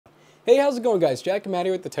Hey, how's it going, guys? Jack and Matt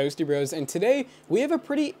here with the Toasty Bros, and today we have a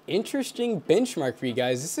pretty interesting benchmark for you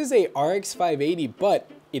guys. This is a RX 580,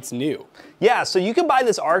 but it's new. Yeah, so you can buy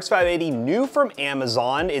this RX 580 new from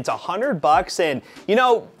Amazon. It's $100, and you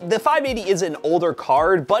know, the 580 is an older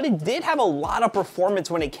card, but it did have a lot of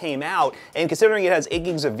performance when it came out, and considering it has 8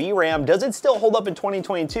 gigs of VRAM, does it still hold up in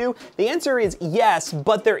 2022? The answer is yes,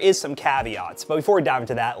 but there is some caveats. But before we dive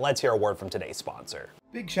into that, let's hear a word from today's sponsor.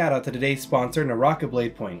 Big shout out to today's sponsor, Naraka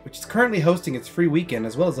Bladepoint, which is currently hosting its free weekend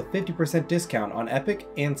as well as a 50% discount on Epic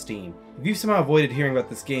and Steam. If you've somehow avoided hearing about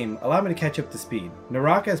this game, allow me to catch up to speed.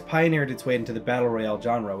 Naraka has pioneered its way into the Battle Royale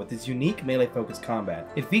genre with its unique melee-focused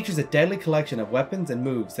combat. It features a deadly collection of weapons and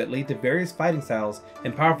moves that lead to various fighting styles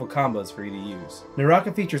and powerful combos for you to use.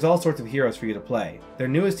 Naraka features all sorts of heroes for you to play. Their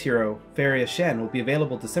newest hero, Faria Shen, will be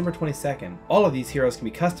available December 22nd. All of these heroes can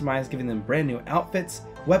be customized, giving them brand new outfits,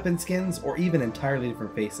 weapon skins, or even entirely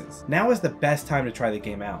different faces. Now is the best time to try the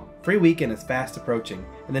game out. Free weekend is fast approaching,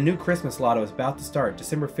 and the new Christmas Lotto is about to start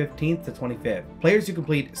December 15th to 25th. Players who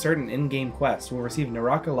complete certain in-game quests will receive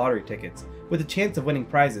Naraka lottery tickets, with a chance of winning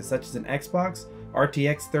prizes such as an Xbox,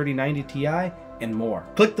 RTX 3090 Ti, and more.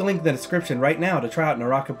 Click the link in the description right now to try out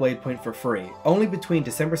Naraka Bladepoint for free, only between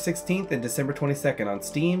December 16th and December 22nd on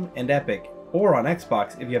Steam and Epic, or on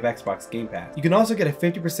Xbox if you have Xbox Game Pass. You can also get a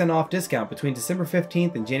 50% off discount between December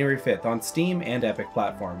 15th and January 5th on Steam and Epic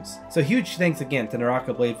platforms. So huge thanks again to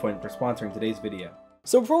Naraka Bladepoint for sponsoring today's video.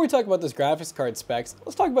 So before we talk about this graphics card specs,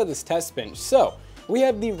 let's talk about this test bench. So we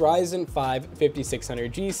have the Ryzen 5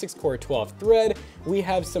 5600G 6-core 12 thread. We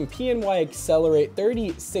have some PNY Accelerate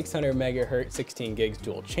 3600 MHz 16 gigs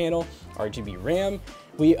dual channel RGB RAM.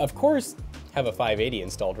 We of course have a 580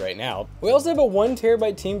 installed right now. We also have a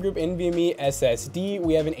 1TB Team Group NVMe SSD.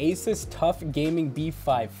 We have an Asus TUF Gaming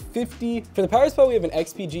B550. For the power supply, we have an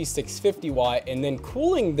XPG 650 watt, and then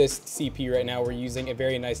cooling this CPU right now, we're using a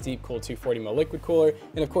very nice Deep Cool 240ml liquid cooler,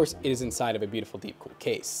 and of course, it is inside of a beautiful Deep Cool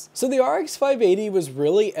case. So the RX 580 was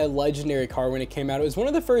really a legendary card when it came out. It was one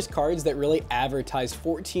of the first cards that really advertised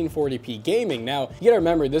 1440p gaming. Now, you gotta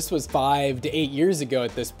remember, this was 5 to 8 years ago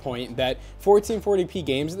at this point, that 1440p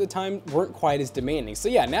games at the time weren't quite as demanding. So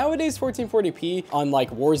yeah, nowadays 1440p on like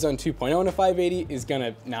Warzone 2.0 on a 580 is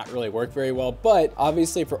gonna not really work very well, but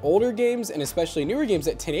obviously for older games and especially newer games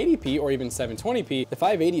at 1080p or even 720p, the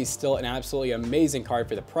 580 is still an absolutely amazing card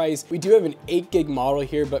for the price. We do have an 8 gig model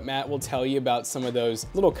here, but Matt will tell you about some of those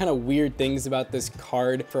little kind of weird things about this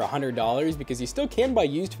card for $100, because you still can buy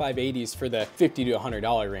used 580s for the $50 to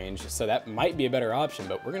 $100 range, so that might be a better option,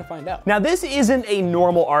 but we're gonna find out. Now this isn't a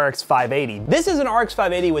normal RX 580. This is an RX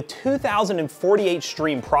 580 with 2048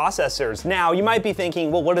 stream processors. Now, you might be thinking,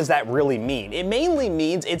 well, what does that really mean? It mainly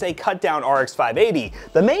means it's a cut down RX 580.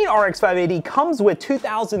 The main RX 580 comes with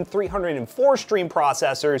 2304 stream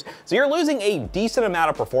processors, so you're losing a decent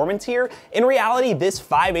amount of performance here. In reality, this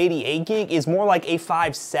 588 gig is more like a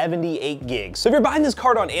 578 gig. So if you're buying this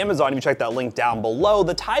card on Amazon, if you check that link down below,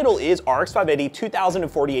 the title is RX 580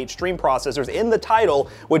 2048 stream processors in the title,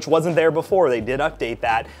 which wasn't there before. They did update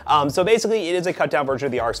that. So basically, it is a cut down version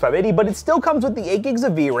of the RX 580, but it still comes with the 8 gigs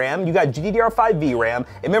of VRAM. You got GDDR5 VRAM,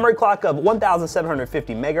 a memory clock of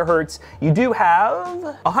 1750 megahertz. You do have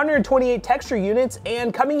 128 texture units,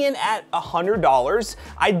 and coming in at $100.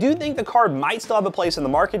 I do think the card might still have a place in the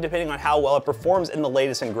market depending on how well it performs in the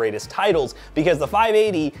latest and greatest titles, because the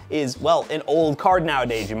 580 is, well, an old card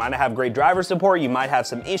nowadays. You might not have great driver support, you might have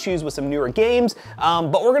some issues with some newer games,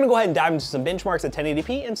 but we're gonna go ahead and dive into some benchmarks at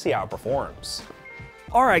 1080p and see how it performs.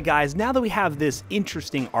 Alright guys, now that we have this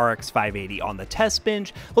interesting RX 580 on the test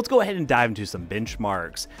bench, let's go ahead and dive into some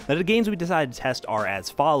benchmarks. Now the games we decided to test are as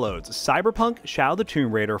follows: Cyberpunk, Shadow of the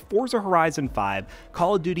Tomb Raider, Forza Horizon 5,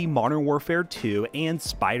 Call of Duty Modern Warfare 2, and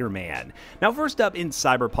Spider-Man. Now first up, in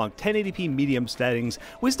Cyberpunk 1080p medium settings,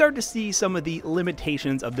 we start to see some of the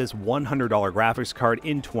limitations of this $100 graphics card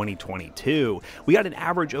in 2022. We got an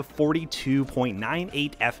average of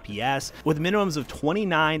 42.98 FPS with minimums of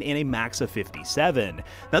 29 and a max of 57.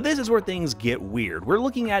 Now this is where things get weird. We're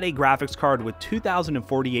looking at a graphics card with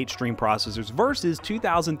 2048 stream processors versus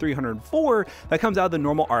 2304 that comes out of the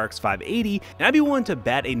normal RX 580, and I'd be willing to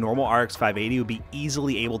bet a normal RX 580 would be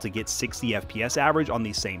easily able to get 60 FPS average on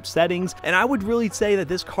these same settings, and I would really say that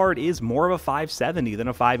this card is more of a 570 than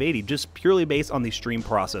a 580, just purely based on the stream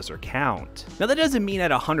processor count. Now that doesn't mean at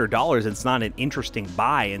 $100 it's not an interesting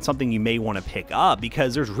buy and something you may want to pick up,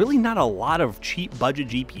 because there's really not a lot of cheap budget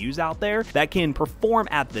GPUs out there that can perform perform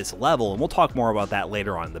at this level, and we'll talk more about that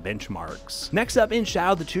later on in the benchmarks. Next up, in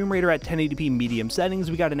Shadow the Tomb Raider at 1080p medium settings,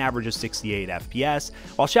 we got an average of 68 FPS.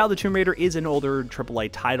 While Shadow the Tomb Raider is an older AAA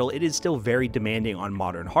title, it is still very demanding on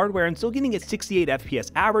modern hardware, and still getting a 68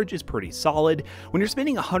 FPS average is pretty solid. When you're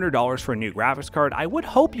spending $100 for a new graphics card, I would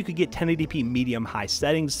hope you could get 1080p medium high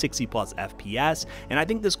settings, 60 plus FPS, and I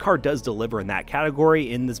think this card does deliver in that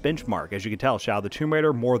category in this benchmark. As you can tell, Shadow the Tomb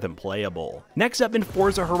Raider more than playable. Next up, in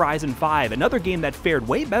Forza Horizon 5, another game that fared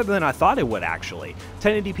way better than I thought it would actually.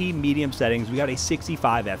 1080p medium settings, we got a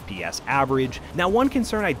 65 FPS average. Now, one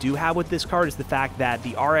concern I do have with this card is the fact that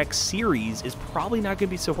the RX series is probably not going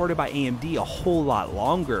to be supported by AMD a whole lot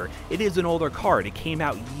longer. It is an older card. It came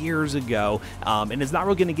out years ago, and it's not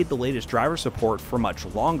really going to get the latest driver support for much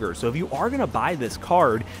longer. So if you are going to buy this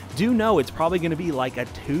card, do know it's probably going to be like a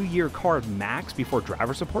 2-year card max before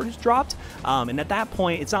driver support is dropped. And at that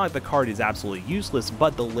point, it's not like the card is absolutely useless,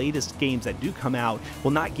 but the latest games that do come out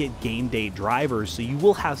will not get game day drivers, so you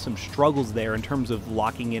will have some struggles there in terms of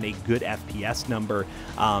locking in a good FPS number.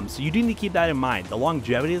 So you do need to keep that in mind. The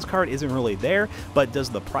longevity of this card isn't really there, but does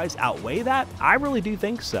the price outweigh that? I really do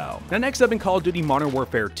think so. Now, next up, in Call of Duty Modern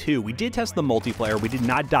Warfare 2, we did test the multiplayer. We did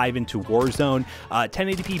not dive into Warzone.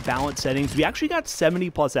 1080p balance settings, we actually got 70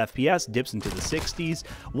 plus FPS, dips into the 60s.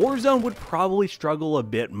 Warzone would probably struggle a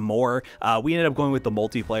bit more. We ended up going with the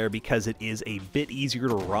multiplayer because it is a bit easier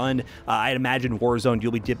to run. I'd imagine Warzone,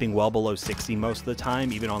 you'll be dipping well below 60 most of the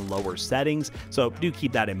time, even on lower settings, so do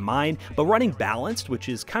keep that in mind. But running balanced, which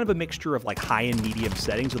is kind of a mixture of like high and medium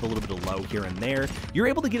settings with a little bit of low here and there, you're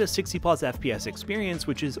able to get a 60 plus FPS experience,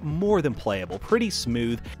 which is more than playable, pretty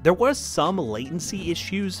smooth. There was some latency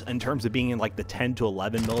issues in terms of being in like the 10 to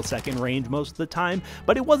 11 millisecond range most of the time,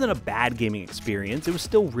 but it wasn't a bad gaming experience. It was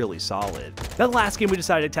still really solid. The last game we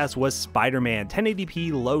decided to test was Spider-Man,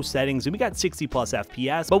 1080p low settings, and we got 60 plus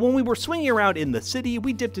FPS, but when we were swinging around in the city,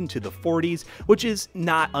 we dipped into the 40s, which is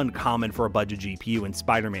not uncommon for a budget GPU in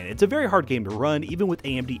Spider-Man. It's a very hard game to run. Even with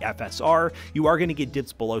AMD FSR, you are going to get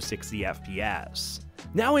dips below 60 FPS.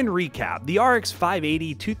 Now, in recap, the RX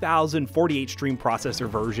 580 2048 stream processor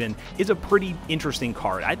version is a pretty interesting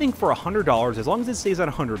card. I think for $100, as long as it stays at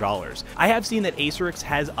 $100. I have seen that Acerix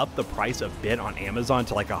has upped the price a bit on Amazon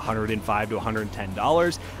to like $105 to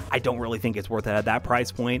 $110. I don't really think it's worth it at that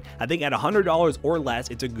price point. I think at $100 or less,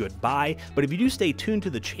 it's a good buy. But if you do stay tuned to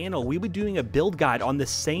the channel, we'll be doing a build guide on the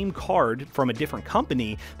same card from a different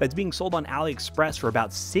company that's being sold on Aliexpress for about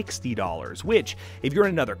 $60, which, if you're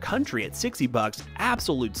in another country at $60,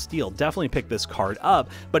 absolute steal. Definitely pick this card up,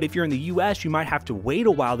 but if you're in the US, you might have to wait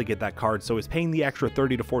a while to get that card, so is paying the extra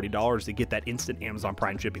 $30 to $40 to get that instant Amazon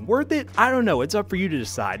Prime shipping worth it? I don't know, it's up for you to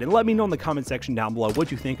decide, and let me know in the comment section down below what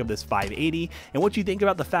you think of this 580, and what you think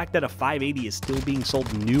about the fact that a 580 is still being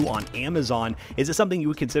sold new on Amazon. Is it something you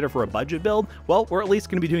would consider for a budget build? Well, we're at least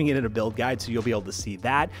going to be doing it in a build guide, so you'll be able to see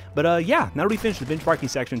that. But yeah, now that we finished the benchmarking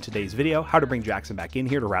section of today's video, how to bring Jackson back in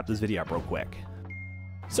here to wrap this video up real quick.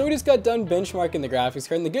 So we just got done benchmarking the graphics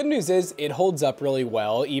card, and the good news is it holds up really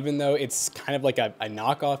well, even though it's kind of like a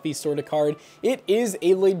knockoff-y sort of card. It is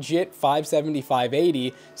a legit 570,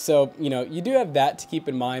 580, so, you know, you do have that to keep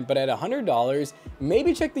in mind, but at $100,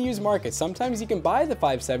 maybe check the used market. Sometimes you can buy the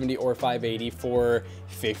 570 or 580 for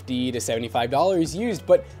 $50 to $75 used,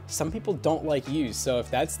 but some people don't like used, so if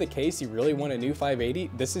that's the case, you really want a new 580,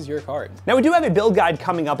 this is your card. Now, we do have a build guide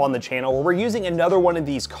coming up on the channel where we're using another one of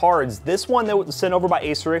these cards. This one that was sent over by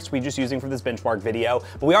Acerix, we're just using for this benchmark video,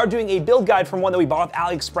 but we are doing a build guide from one that we bought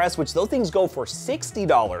off Aliexpress, which those things go for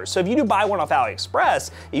 $60. So if you do buy one off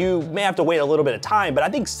Aliexpress, you may have to wait a little bit of time, but I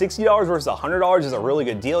think $60 versus $100 is a really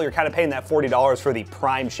good deal. You're kind of paying that $40 for the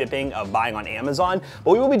prime shipping of buying on Amazon,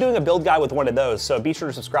 but we will be doing a build guide with one of those, so be sure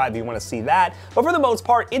to subscribe if you want to see that. But for the most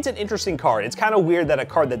part, it's an interesting card. It's kind of weird that a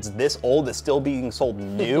card that's this old is still being sold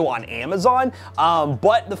new on Amazon,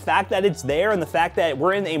 but the fact that it's there and the fact that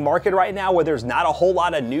we're in a market right now where there's not a whole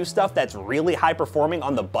lot of new stuff that's really high performing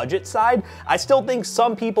on the budget side, I still think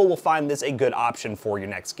some people will find this a good option for your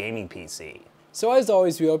next gaming PC. So as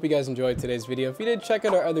always, we hope you guys enjoyed today's video. If you did, check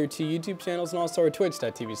out our other 2 YouTube channels and also our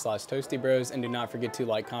twitch.tv/toastybros, and do not forget to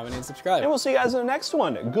like, comment, and subscribe. And we'll see you guys in the next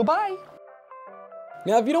one. Goodbye.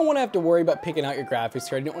 Now, if you don't want to have to worry about picking out your graphics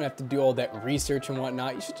card, you don't want to have to do all that research and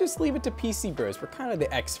whatnot, you should just leave it to PC Bros. We're kind of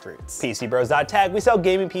the experts. PCBros.tech. We sell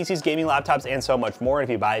gaming PCs, gaming laptops, and so much more. And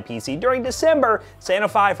if you buy a PC during December, Santa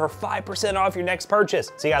 5 for 5% off your next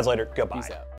purchase. See you guys later. Goodbye. Peace out.